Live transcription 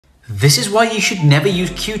This is why you should never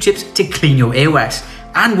use Q-tips to clean your earwax,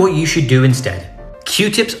 and what you should do instead.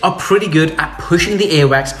 Q-tips are pretty good at pushing the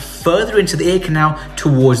earwax further into the ear canal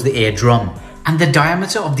towards the eardrum. And the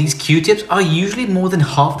diameter of these Q-tips are usually more than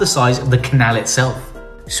half the size of the canal itself.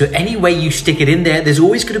 So any way you stick it in there, there's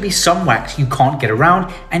always going to be some wax you can't get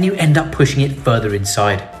around and you end up pushing it further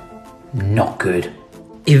inside. Not good.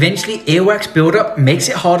 Eventually, earwax buildup makes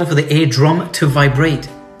it harder for the eardrum to vibrate.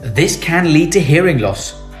 This can lead to hearing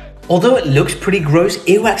loss. Although it looks pretty gross,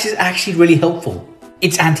 earwax is actually really helpful.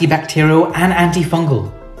 It's antibacterial and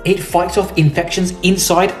antifungal. It fights off infections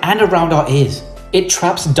inside and around our ears. It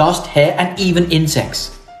traps dust, hair, and even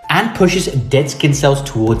insects, and pushes dead skin cells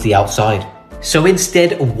towards the outside. So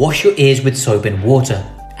instead, wash your ears with soap and water,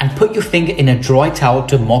 and put your finger in a dry towel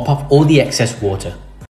to mop off all the excess water.